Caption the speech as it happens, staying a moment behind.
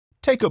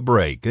Take a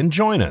break and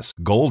join us.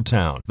 Gold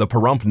Town, the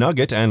Pahrump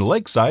Nugget, and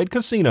Lakeside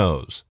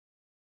Casinos.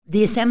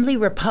 The Assembly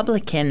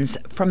Republicans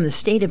from the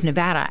state of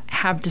Nevada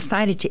have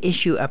decided to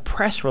issue a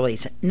press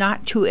release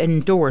not to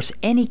endorse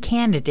any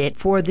candidate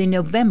for the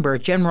November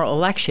general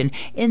election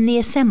in the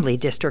Assembly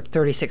District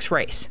 36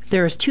 race.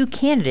 There is two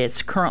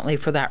candidates currently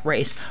for that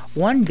race,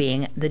 one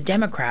being the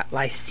Democrat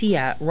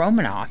Lycia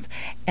Romanoff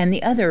and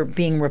the other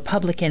being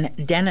Republican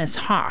Dennis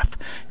Hof,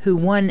 who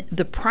won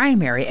the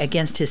primary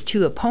against his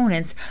two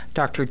opponents,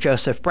 Dr.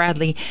 Joseph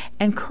Bradley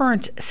and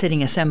current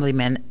sitting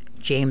Assemblyman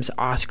James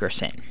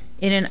Oscarson.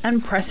 In an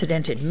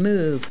unprecedented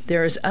move,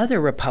 there's other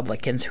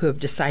Republicans who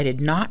have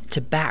decided not to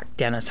back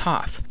Dennis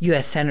Hof.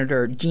 U.S.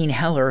 Senator Dean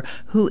Heller,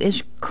 who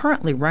is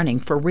currently running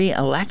for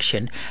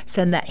re-election,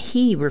 said that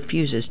he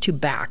refuses to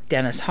back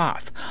Dennis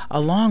Hof,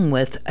 along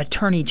with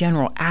Attorney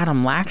General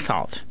Adam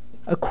Laxalt.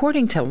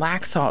 According to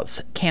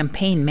Laxalt's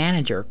campaign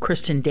manager,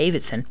 Kristen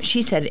Davidson,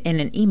 she said in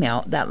an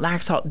email that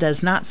Laxalt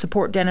does not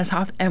support Dennis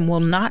Hof and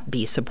will not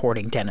be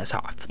supporting Dennis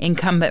Hof.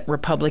 Incumbent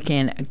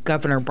Republican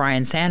Governor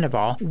Brian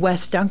Sandoval,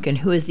 Wes Duncan,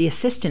 who is the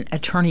Assistant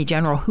Attorney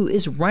General who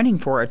is running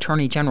for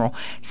Attorney General,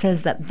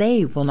 says that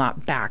they will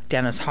not back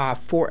Dennis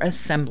Hof for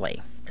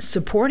Assembly.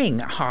 Supporting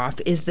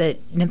Hof is the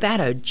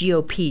Nevada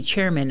GOP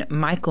chairman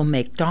Michael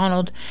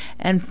McDonald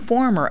and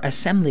former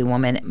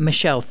Assemblywoman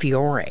Michelle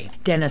Fiore.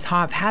 Dennis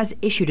Hof has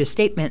issued a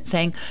statement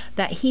saying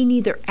that he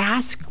neither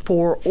asked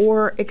for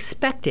or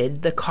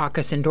expected the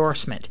caucus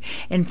endorsement.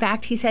 In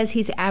fact, he says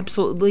he's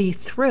absolutely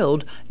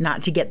thrilled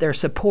not to get their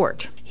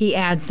support. He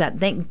adds that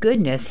thank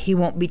goodness he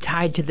won't be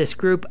tied to this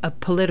group of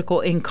political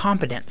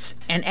incompetents,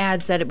 and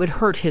adds that it would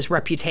hurt his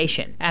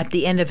reputation. At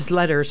the end of his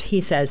letters, he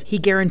says he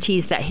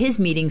guarantees that his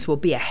meetings will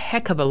be a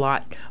heck of a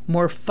lot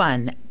more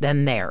fun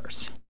than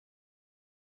theirs.